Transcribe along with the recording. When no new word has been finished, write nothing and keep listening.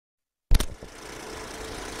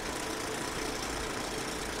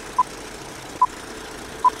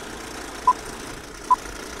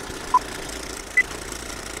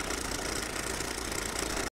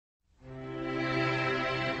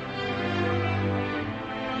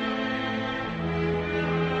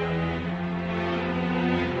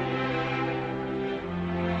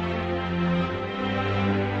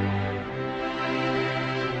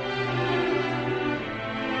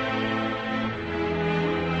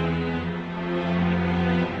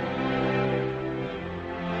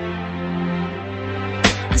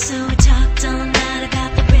So we talked all night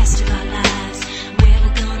about the rest of our lives, where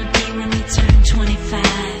we're gonna be when we turn 25.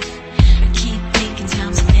 I keep thinking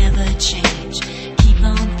times will never change. Keep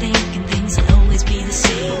on thinking things will always be the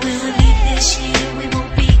same. When we leave this year, we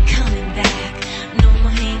won't be coming back. No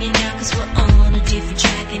more hanging out, cause we're on a different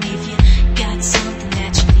track. And if you got something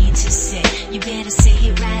that you need to say, you better say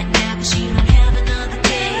it right now, cause you don't have another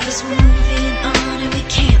day. Cause we're moving on and we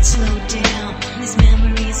can't slow down. These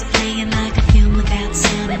memories are playing like a film without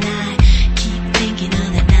sound. And I keep thinking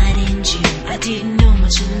of that night in June. I didn't know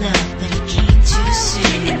much of love, but it came too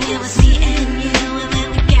soon. And there was me and you, and then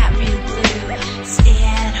we got real blue. Stay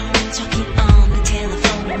at home talking on the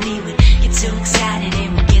telephone, and we would get so excited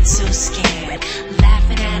and we'd get so scared,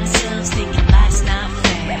 laughing at ourselves, thinking life's not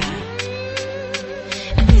fair.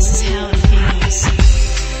 And this is how it feels.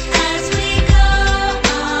 As we go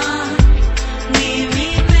on, we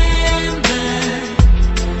remember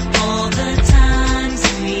all the times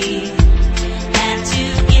we had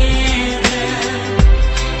together.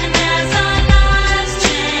 And as our lives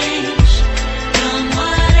change from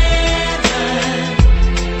whatever,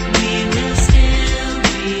 we will still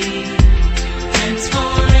be friends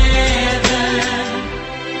forever.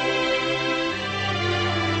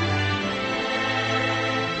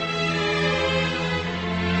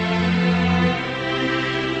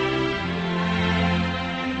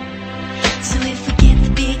 So if we get the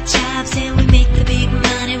big jobs and we make the big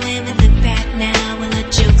money, when we look back now, will our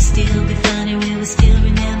jokes still be funny? Will we still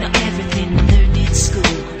remember everything we learned in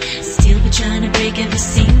school? Still be trying to break every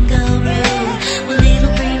single rule? Will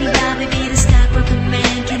little brainy Bobby be the stockbroker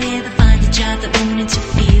man? Can he ever find a job that won't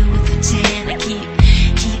interfere with the tan? I keep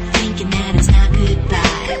thinking that it's not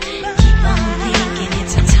goodbye. Keep on thinking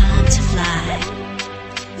it's our time to fly.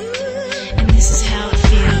 And this is how it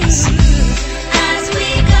feels. As we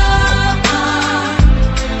go on,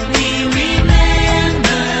 we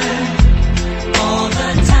remember all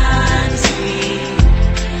the times we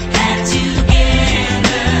had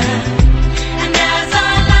together. And as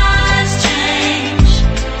our lives change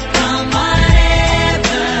from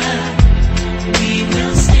whatever, we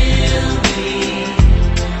will still be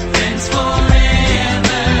friends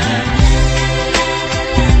forever.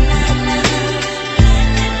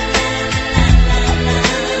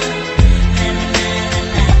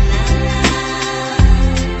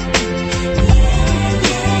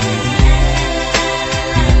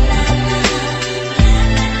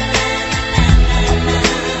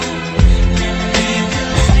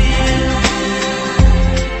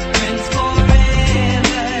 Friends forever.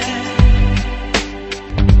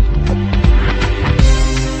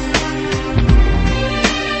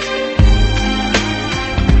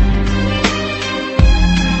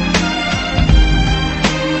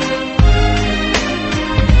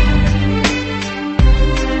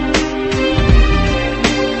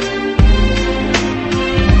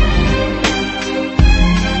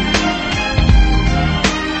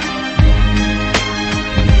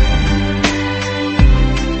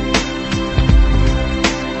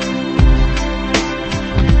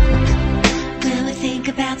 Will we think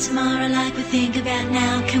about tomorrow like we think about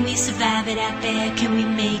now? Can we survive it out there? Can we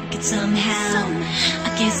make it somehow? I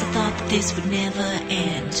guess I thought that this would never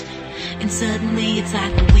end, and suddenly it's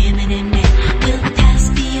like we're women and men. Will the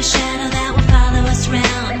past be a shadow that will follow us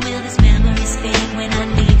round? Will these memories fade when I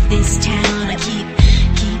leave this town? I keep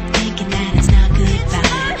thinking that it's not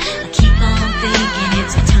goodbye. I keep on thinking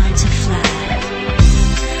it's our time to fly.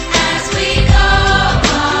 As we go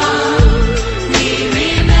on, we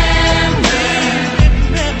remember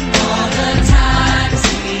all the times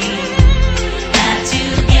we had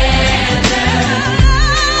together.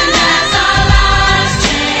 And as our lives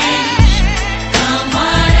change from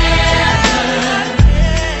whatever,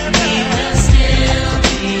 we will still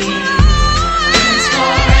be friends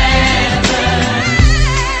forever.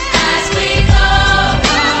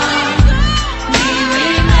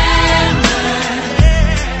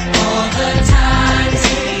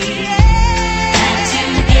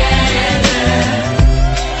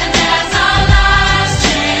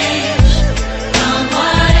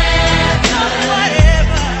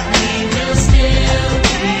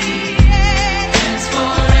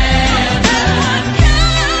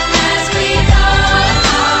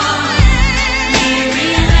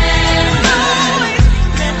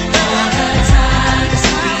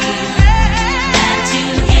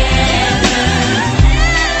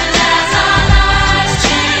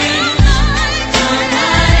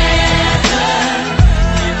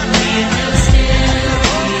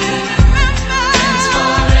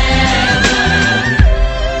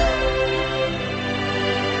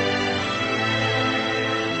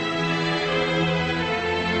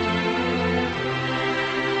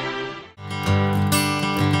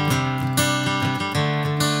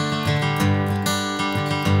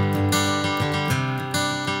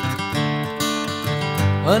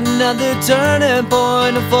 Another turning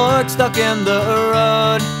point, a fork stuck in the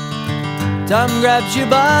road. Time grabs you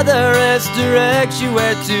by the wrist, directs you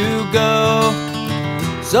where to go.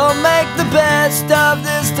 So make the best of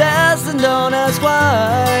this test and don't ask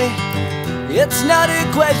why. It's not a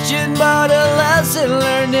question but a lesson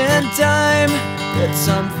learned in time. It's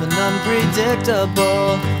something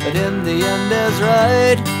unpredictable, but in the end is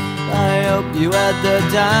right. I hope you had the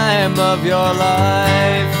time of your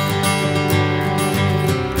life.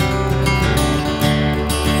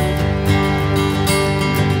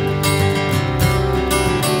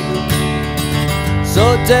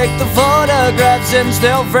 So take the photographs and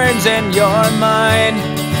still frames in your mind,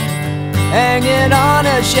 hanging on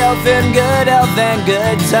a shelf in good health and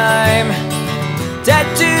good time.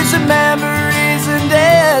 Tattoos of memories and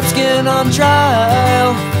dead skin on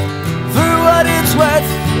trial. For what it's worth,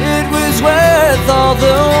 it was worth all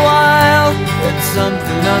the while. It's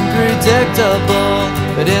something unpredictable,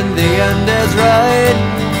 but in the end is right.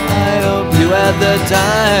 I hope you had the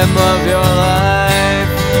time of your life.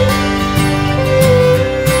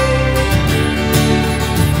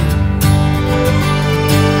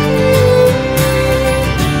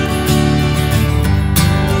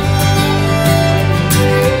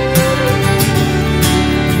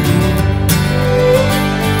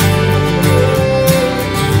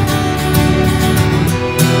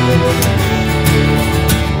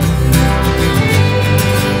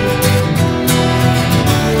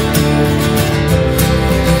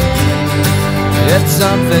 It's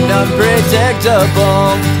something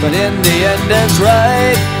unpredictable, but in the end it's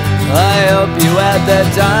right. I hope you had the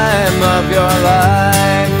time of your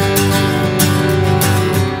life.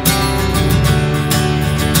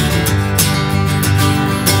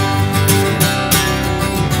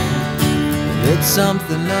 It's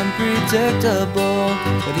something unpredictable,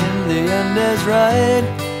 but in the end is right.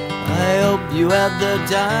 I hope you had the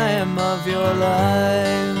time of your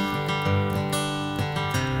life.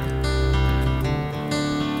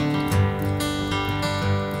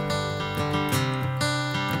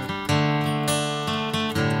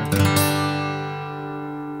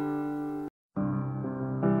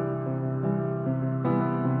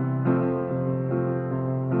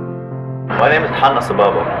 My name is Hanna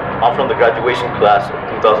Sababa. I'm from the graduation class of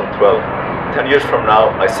 2012. 10 years from now,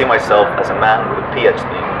 I see myself as a man with a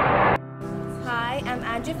PhD. Hi, I'm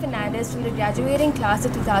Andrew Fernandez from the graduating class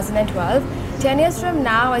of 2012. 10 years from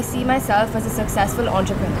now, I see myself as a successful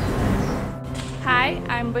entrepreneur. Hi,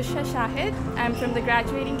 I'm Bushra Shahid. I'm from the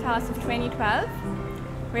graduating class of 2012.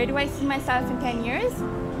 Where do I see myself in 10 years?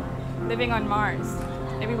 Living on Mars.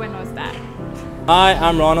 Everyone knows that. Hi,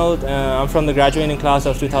 I'm Ronald. I'm from the graduating class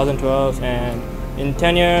of 2012, and in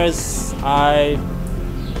 10 years I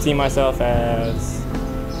see myself as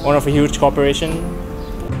owner of a huge corporation.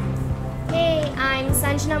 Hey, I'm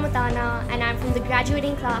Sanjana Mutana and I'm from the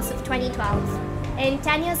graduating class of 2012. In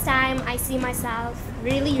 10 years time, I see myself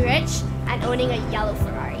really rich and owning a yellow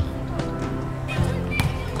Ferrari.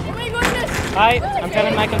 Oh my goodness! Hi, I'm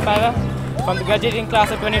Kevin Michael Paiva from the graduating class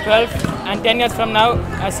of 2012, and 10 years from now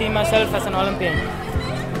I see myself as an Olympian.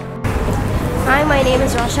 Hi, my name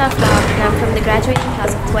is Rosha Flock and I'm from the graduating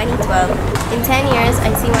class of 2012. In 10 years,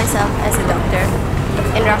 I see myself as a doctor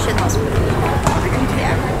in Rashid Hospital.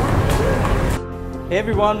 Hey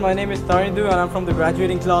everyone, my name is Tarindu and I'm from the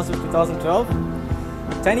graduating class of 2012.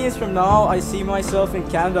 10 years from now, I see myself in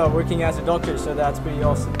Canada working as a doctor, so that's pretty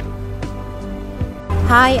awesome.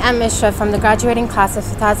 Hi, I'm Mishra from the graduating class of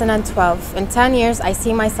 2012. In 10 years, I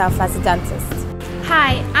see myself as a dentist.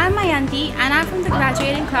 Hi, I'm Mayanti and I'm from the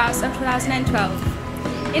graduating class of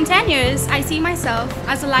 2012. In 10 years, I see myself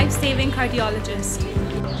as a life-saving cardiologist.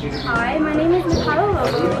 Hi, my name is Mikhail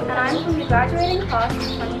Lobo and I'm from the graduating class of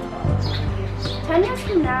 2012. 10 years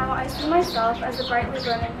from now, I see myself as a brightly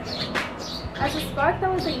burning flame, as a spark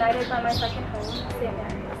that was ignited by my second home, St.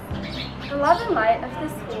 Mary's. The love and light of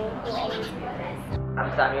this school will always be there. I'm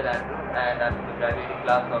Samuel Andrew and I'm from the graduating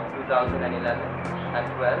class of 2011 and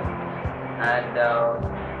 12. And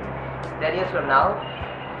 10 years from now,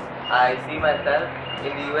 I see myself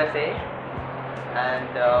in the USA and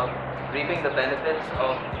reaping the benefits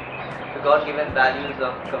of the God-given values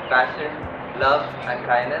of compassion, love and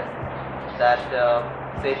kindness that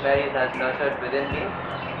St. Mary's has nurtured within me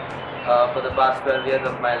for the past 12 years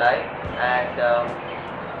of my life, and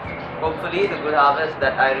hopefully the good harvest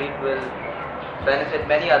that I reap will benefit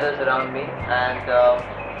many others around me and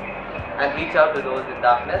reach out to those in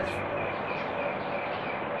darkness.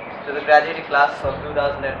 To the graduating class of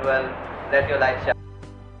 2012, let your light shine.